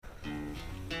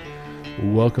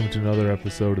Welcome to another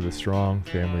episode of the Strong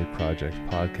Family Project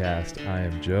podcast. I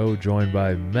am Joe, joined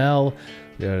by Mel.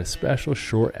 We got a special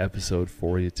short episode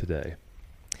for you today.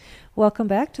 Welcome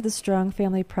back to the Strong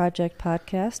Family Project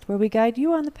podcast, where we guide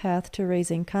you on the path to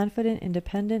raising confident,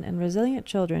 independent, and resilient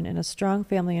children in a strong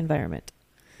family environment.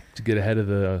 To get ahead of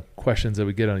the questions that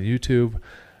we get on YouTube,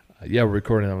 we're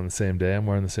recording them on the same day. I'm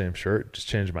wearing the same shirt, just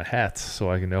changing my hats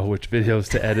so I can know which videos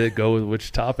to edit, go with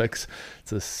which topics.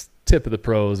 It's a tip of the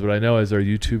pros, but I know as our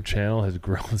YouTube channel has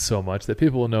grown so much that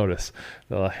people will notice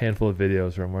a handful of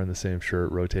videos where I'm wearing the same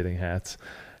shirt, rotating hats.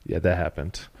 Yeah, that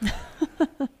happened.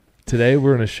 Today,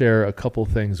 we're going to share a couple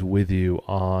things with you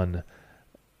on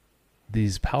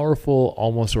these powerful,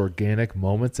 almost organic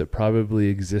moments that probably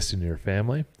exist in your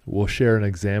family. We'll share an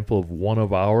example of one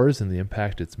of ours and the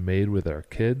impact it's made with our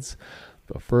kids.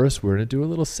 But first, we're going to do a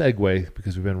little segue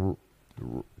because we've been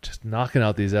just knocking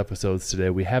out these episodes today.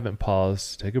 We haven't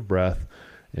paused to take a breath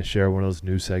and share one of those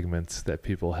new segments that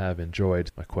people have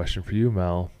enjoyed. My question for you,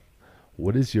 Mel,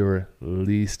 what is your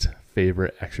least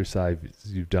favorite exercise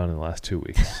you've done in the last 2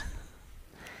 weeks?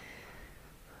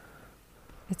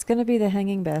 It's going to be the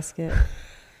hanging basket.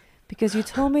 Because you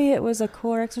told me it was a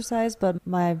core exercise, but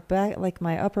my back,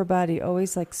 my upper body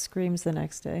always screams the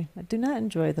next day. I do not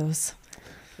enjoy those.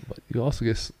 But you also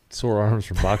get sore arms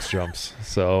from box jumps,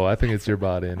 so I think it's your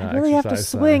body and not I really have to exercise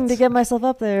swing science. to get myself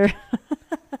up there.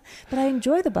 But I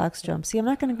enjoy the box jump. See, I'm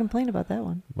not going to complain about that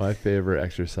one. My favorite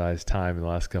exercise time in the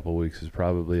last couple of weeks was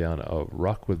probably on a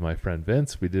ruck with my friend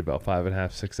Vince. We did about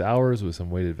 5.5, 6 hours with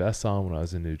some weighted vests on when I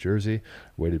was in New Jersey,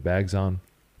 weighted bags on.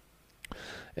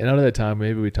 And out of that time,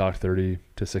 maybe we talked 30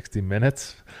 to 60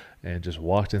 minutes and just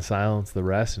walked in silence the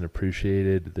rest and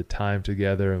appreciated the time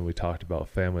together. And we talked about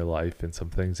family life and some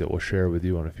things that we'll share with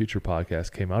you on a future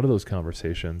podcast came out of those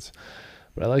conversations.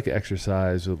 But I like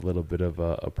exercise with a little bit of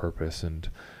a purpose. And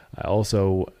I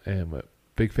also am a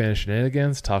big fan of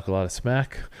shenanigans, talk a lot of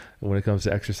smack when it comes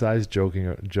to exercise,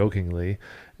 jokingly,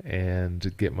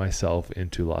 and get myself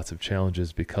into lots of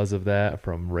challenges because of that,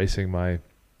 from racing my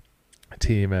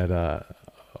team at a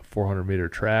 400-meter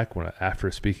track. After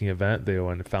a speaking event, they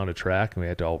went and found a track, and we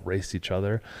had to all race each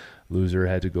other. Loser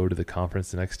had to go to the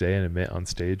conference the next day and admit on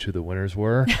stage who the winners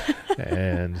were.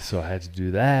 And so I had to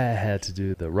do that. I had to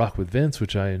do the ruck with Vince,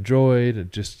 which I enjoyed,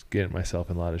 and just getting myself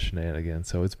in a lot of shenanigans.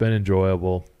 So it's been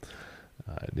enjoyable.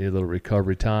 I need a little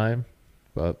recovery time,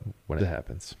 but when it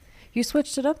happens. You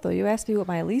switched it up, though. You asked me what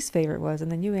my least favorite was,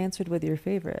 and then you answered with your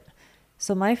favorite.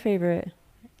 So my favorite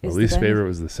is the least favorite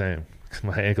was the same.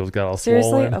 My ankles got all Seriously?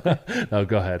 swollen. Okay. No,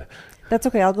 go ahead. That's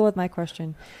okay. I'll go with my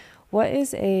question. What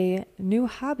is a new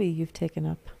hobby you've taken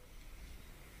up?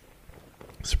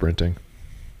 Sprinting.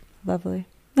 Lovely.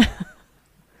 I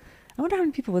wonder how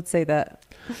many people would say that.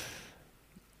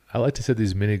 I like to set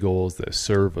these mini goals that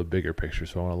serve a bigger picture.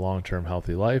 So I want a long-term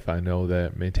healthy life. I know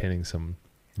that maintaining some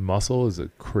muscle is a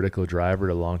critical driver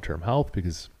to long-term health,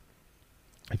 because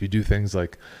if you do things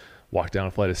like walk down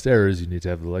a flight of stairs, you need to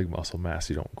have the leg muscle mass.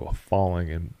 You don't go falling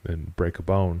and break a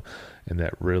bone. And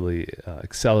that really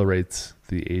accelerates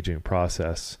the aging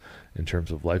process in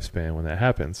terms of lifespan when that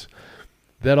happens.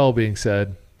 That all being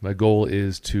said, my goal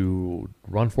is to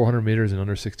run 400 meters in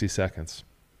under 60 seconds.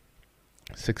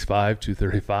 6'5",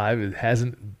 235. It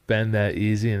hasn't been that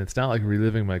easy, and it's not like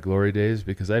reliving my glory days,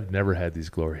 because I've never had these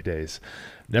glory days.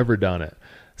 Never done it.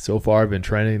 So far, I've been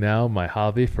training now my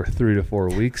hobby for 3 to 4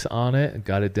 weeks on it.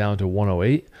 Got it down to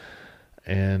 108,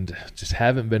 and just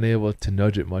haven't been able to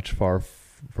nudge it much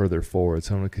further forward.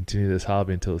 So I'm going to continue this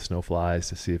hobby until the snow flies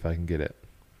to see if I can get it.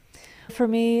 For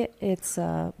me, it's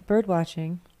bird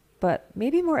watching, but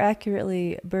maybe more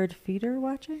accurately, bird feeder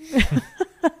watching.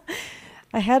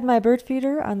 I had my bird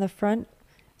feeder on the front,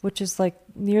 which is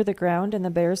near the ground, and the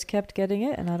bears kept getting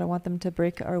it, and I don't want them to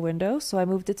break our window. So I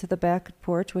moved it to the back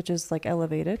porch, which is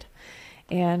elevated.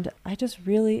 And I just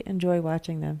really enjoy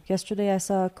watching them. Yesterday I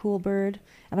saw a cool bird,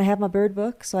 and I have my bird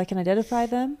book so I can identify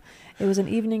them. It was an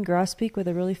evening grosbeak with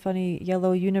a really funny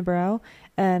yellow unibrow.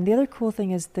 And the other cool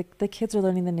thing is the kids are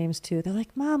learning the names too. They're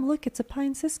like, Mom, look, it's a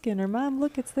pine siskin, or Mom,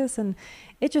 look, it's this. And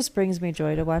it just brings me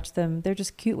joy to watch them. They're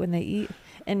just cute when they eat.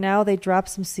 And now they drop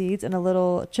some seeds, and a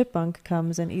little chipmunk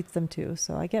comes and eats them too.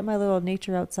 So I get my little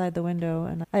nature outside the window,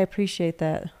 and I appreciate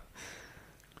that.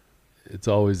 It's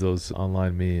always those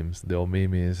online memes, the old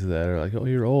memes that are like, oh,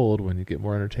 you're old when you get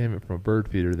more entertainment from a bird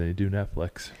feeder than you do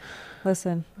Netflix.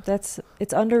 Listen, it's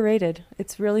underrated.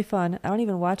 It's really fun. I don't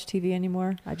even watch TV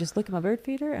anymore. I just look at my bird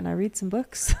feeder and I read some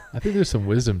books. I think there's some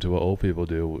wisdom to what old people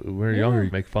do. When we're younger, you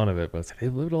make fun of it, but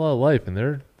they've lived a lot of life, and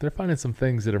they're finding some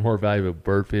things that are more valuable.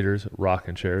 Bird feeders,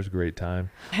 rocking chairs, great time.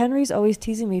 Henry's always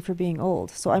teasing me for being old.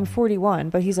 So I'm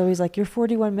 41, but he's always like, you're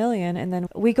 41 million. And then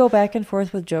we go back and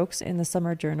forth with jokes in the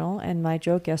summer journal. And my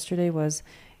joke yesterday was,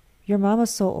 your mama's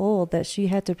so old that she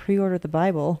had to pre-order the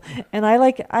Bible. And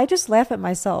I just laugh at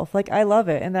myself. Like, I love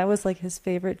it. And that was like his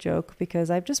favorite joke,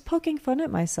 because I'm just poking fun at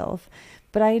myself.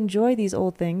 But I enjoy these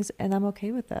old things, and I'm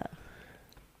okay with that.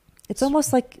 It's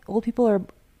almost like old people are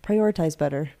prioritized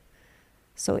better.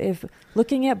 So if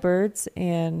looking at birds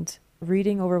and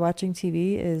reading over watching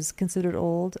TV is considered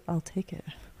old, I'll take it.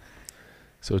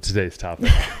 So today's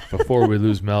topic, before we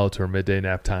lose Mel to her midday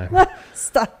nap time.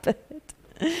 Stop it.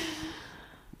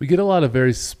 We get a lot of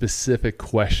very specific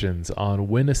questions on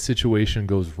when a situation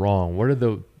goes wrong.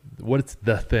 What's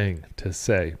the thing to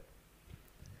say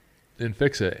and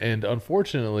fix it? And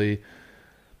unfortunately,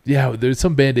 there's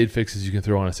some Band-Aid fixes you can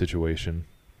throw on a situation.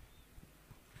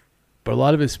 But a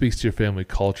lot of it speaks to your family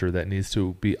culture that needs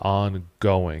to be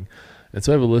ongoing. And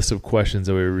so I have a list of questions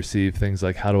that we receive, things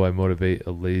like, how do I motivate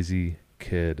a lazy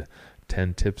kid?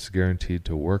 10 tips guaranteed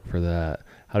to work for that.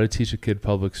 How to teach a kid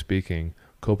public speaking.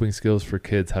 Coping skills for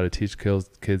kids, how to teach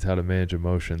kids how to manage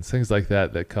emotions, things like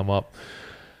that come up.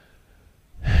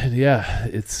 And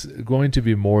it's going to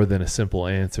be more than a simple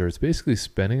answer. It's basically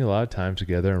spending a lot of time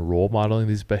together and role modeling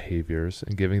these behaviors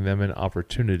and giving them an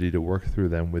opportunity to work through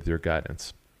them with your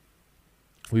guidance.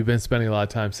 We've been spending a lot of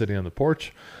time sitting on the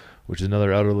porch, which is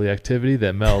another elderly activity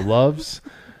that Mel loves.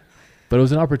 But it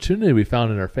was an opportunity we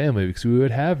found in our family, because we would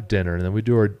have dinner and then we'd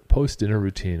do our post-dinner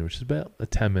routine, which is about a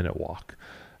 10-minute walk.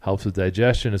 Helps with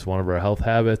digestion. It's one of our health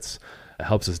habits. It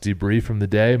helps us debrief from the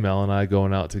day. Mel and I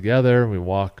going out together. We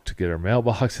walk to get our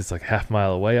mailbox. It's like half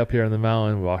mile away up here on the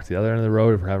mountain. We walk to the other end of the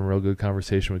road. If we're having a real good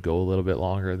conversation, we go a little bit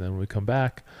longer. Then when we come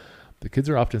back, the kids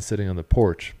are often sitting on the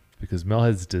porch because Mel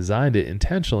has designed it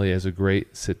intentionally as a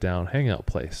great sit-down hangout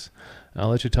place. And I'll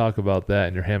let you talk about that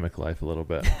in your hammock life a little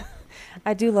bit.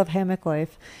 I do love hammock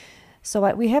life. So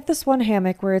we have this one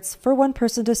hammock where it's for one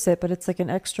person to sit, but it's like an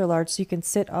extra large, so you can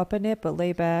sit up in it but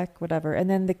lay back, whatever. And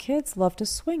then the kids love to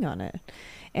swing on it.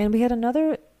 And we had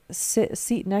another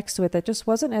seat next to it that just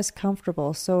wasn't as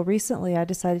comfortable. So recently I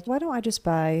decided, why don't I just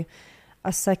buy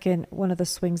a second one of the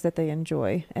swings that they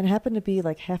enjoy? And it happened to be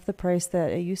like half the price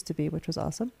that it used to be, which was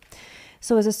awesome.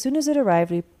 So as soon as it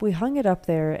arrived, we hung it up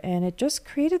there, and it just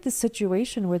created this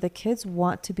situation where the kids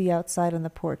want to be outside on the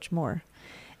porch more.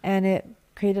 And it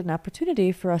created an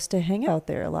opportunity for us to hang out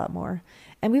there a lot more.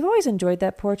 And we've always enjoyed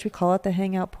that porch. We call it the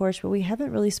hangout porch, but we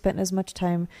haven't really spent as much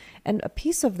time. And a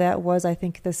piece of that was, I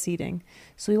think, the seating.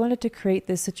 So we wanted to create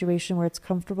this situation where it's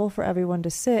comfortable for everyone to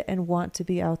sit and want to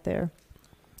be out there.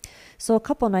 So a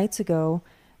couple nights ago,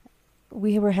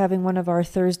 we were having one of our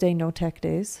Thursday no tech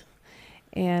days,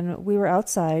 and we were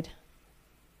outside.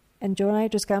 And Joe and I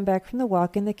had just gotten back from the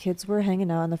walk, and the kids were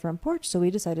hanging out on the front porch, so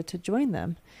we decided to join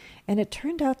them. And it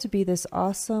turned out to be this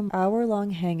awesome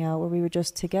hour-long hangout where we were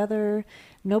just together.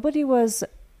 Nobody was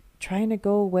trying to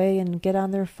go away and get on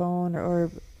their phone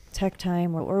or tech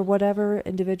time or whatever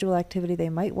individual activity they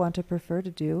might want to prefer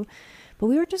to do. But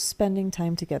we were just spending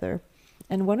time together.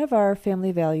 And one of our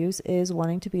family values is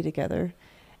wanting to be together.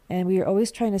 And we are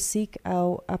always trying to seek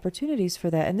out opportunities for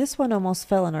that. And this one almost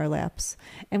fell in our laps.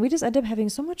 And we just end up having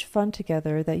so much fun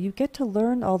together that you get to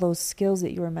learn all those skills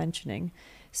that you were mentioning.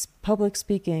 Public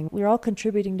speaking, we're all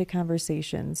contributing to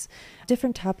conversations.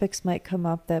 Different topics might come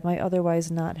up that might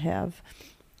otherwise not have.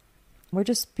 We're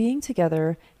just being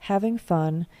together, having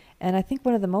fun. And I think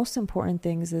one of the most important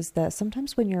things is that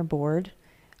sometimes when you're bored,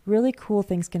 really cool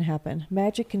things can happen.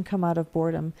 Magic can come out of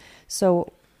boredom.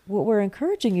 So what we're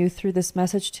encouraging you through this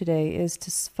message today is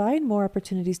to find more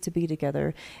opportunities to be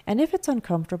together. And if it's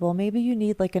uncomfortable, maybe you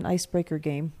need like an icebreaker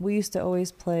game. We used to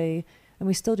always play, and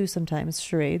we still do sometimes,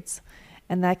 charades.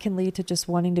 And that can lead to just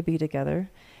wanting to be together.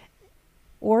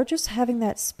 Or just having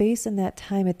that space and that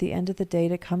time at the end of the day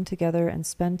to come together and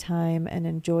spend time and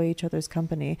enjoy each other's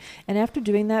company. And after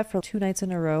doing that for 2 nights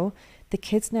in a row, the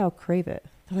kids now crave it.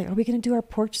 They're like, are we going to do our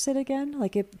porch sit again?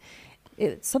 Like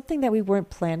it's something that we weren't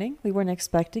planning, we weren't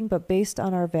expecting, but based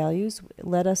on our values, it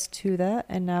led us to that.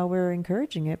 And now we're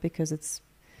encouraging it because it's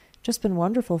just been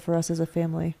wonderful for us as a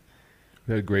family.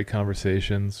 We had great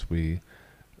conversations. We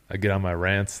I get on my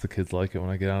rants. The kids like it when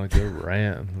I get on a good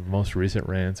rant. The most recent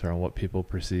rants are on what people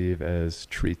perceive as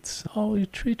treats. Oh, you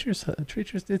treat yourself.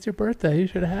 It's your birthday. You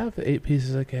should have 8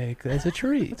 pieces of cake as a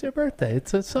treat. It's your birthday.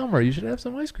 It's a summer. You should have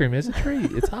some ice cream as a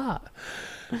treat. It's hot.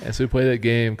 And so we play that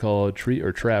game called Treat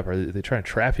or Trap. Are they trying to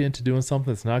trap you into doing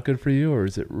something that's not good for you, or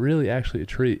is it really actually a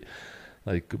treat?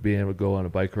 Like being able to go on a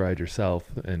bike ride yourself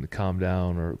and calm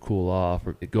down or cool off,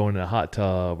 or going in a hot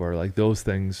tub, or like those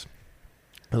things.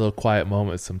 A little quiet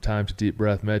moment, some time to deep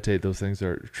breath, meditate. Those things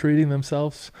are treating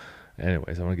themselves.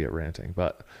 Anyways, I'm going to get ranting.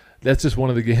 But that's just one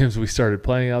of the games we started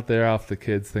playing out there off the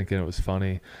kids thinking it was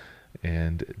funny.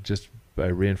 And just by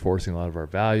reinforcing a lot of our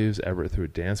values. Everett threw a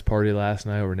dance party last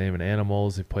night. We're naming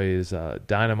animals. He plays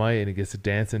Dynamite, and he gets to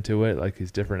dance into it like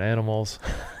he's different animals,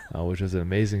 which was an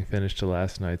amazing finish to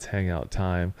last night's hangout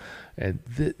time. And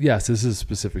yes, this is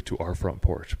specific to our front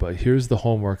porch. But here's the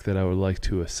homework that I would like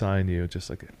to assign you, just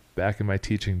like back in my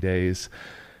teaching days.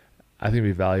 I think it'd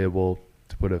be valuable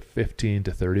to put a 15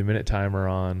 to 30 minute timer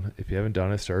on. If you haven't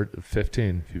done it, start at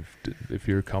 15. If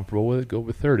you're comfortable with it, go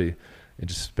with 30, and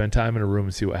just spend time in a room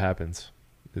and see what happens.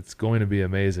 It's going to be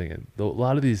amazing. And a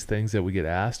lot of these things that we get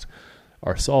asked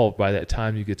are solved by that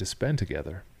time you get to spend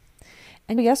together.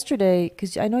 And yesterday,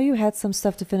 because I know you had some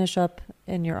stuff to finish up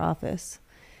in your office,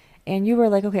 and you were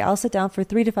like, okay, I'll sit down for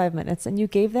 3 to 5 minutes. And you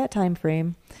gave that time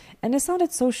frame. And it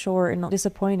sounded so short and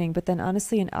disappointing. But then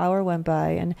honestly, an hour went by.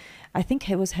 And I think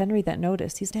it was Henry that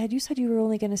noticed. He said, Dad, you said you were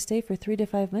only going to stay for 3 to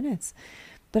 5 minutes.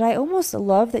 But I almost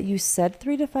love that you said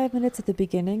 3 to 5 minutes at the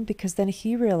beginning, because then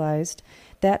he realized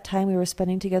that time we were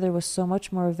spending together was so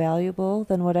much more valuable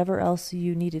than whatever else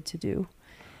you needed to do.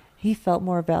 He felt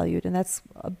more valued. And that's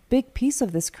a big piece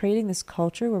of this, creating this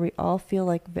culture where we all feel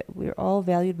like we're all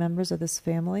valued members of this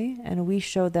family. And we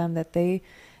show them that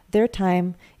their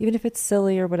time, even if it's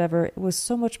silly or whatever, it was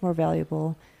so much more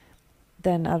valuable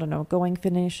than, I don't know,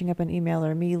 finishing up an email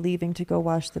or me leaving to go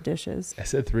wash the dishes. I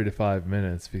said 3 to 5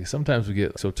 minutes because sometimes we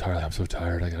get so tired. I'm so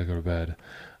tired. I got to go to bed.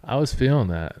 I was feeling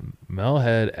that. Mel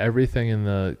had everything in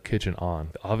the kitchen on.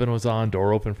 The oven was on,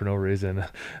 door open for no reason.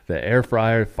 The air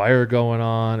fryer, fire going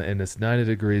on, and it's 90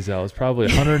 degrees out. It was probably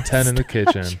 110 in the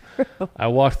kitchen. True. I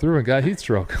walked through and got heat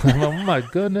stroke. I'm like, oh my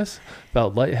goodness.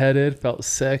 Felt lightheaded, felt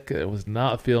sick. It was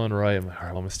not feeling right. I'm like, all right,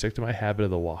 I'm going to stick to my habit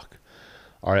of the walk.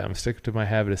 All right, I'm going to stick to my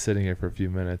habit of sitting here for a few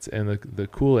minutes. And the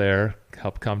cool air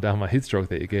helped calm down my heat stroke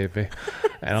that you gave me.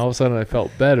 And all of a sudden I felt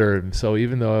better. And so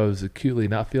even though I was acutely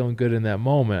not feeling good in that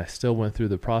moment, I still went through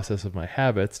the process of my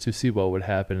habits to see what would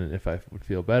happen and if I would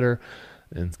feel better.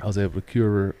 And I was able to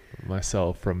cure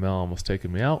myself from Mel almost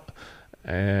taking me out,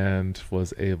 and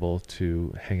was able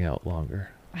to hang out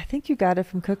longer. I think you got it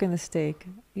from cooking the steak.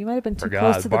 You might have been too Forgot.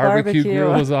 close to the barbecue.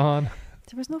 Grill was on.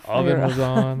 There was no fire. Oven was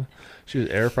on. She was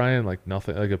air frying like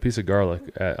nothing, like a piece of garlic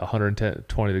at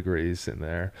 120 degrees in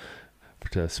there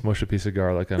to smush a piece of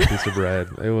garlic on a piece of bread.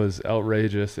 It was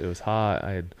outrageous. It was hot.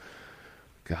 I had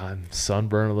gotten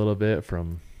sunburned a little bit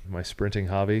from my sprinting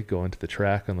hobby, going to the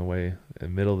track on the way in the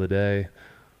middle of the day.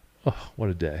 Oh, what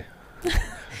a day.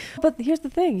 But here's the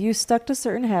thing. You stuck to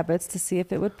certain habits to see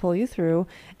if it would pull you through.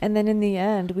 And then in the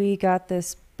end, we got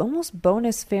this almost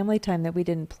bonus family time that we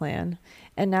didn't plan.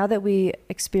 And now that we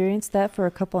experienced that for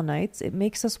a couple nights, it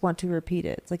makes us want to repeat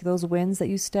it. It's like those wins that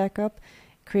you stack up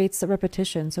creates a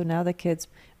repetition. So now the kids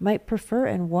might prefer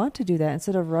and want to do that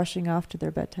instead of rushing off to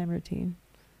their bedtime routine.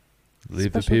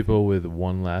 Leave the people with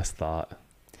one last thought.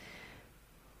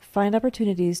 Find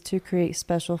opportunities to create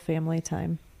special family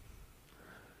time.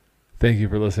 Thank you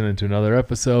for listening to another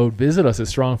episode. Visit us at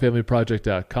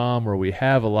strongfamilyproject.com, where we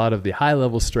have a lot of the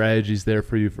high-level strategies there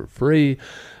for you for free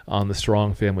on the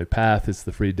Strong Family Path. It's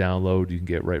the free download you can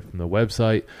get right from the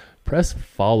website. Press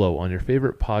follow on your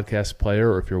favorite podcast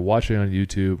player, or if you're watching on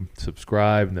YouTube,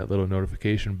 subscribe and that little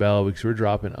notification bell, because we're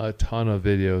dropping a ton of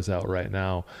videos out right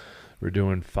now. We're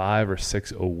doing 5 or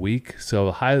 6 a week, so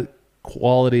high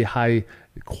quality, high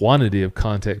quantity of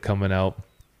content coming out.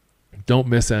 Don't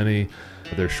miss any.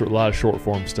 There's a lot of short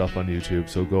form stuff on YouTube,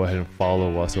 so go ahead and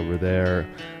follow us over there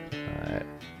at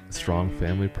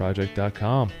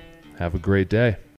strongfamilyproject.com. Have a great day.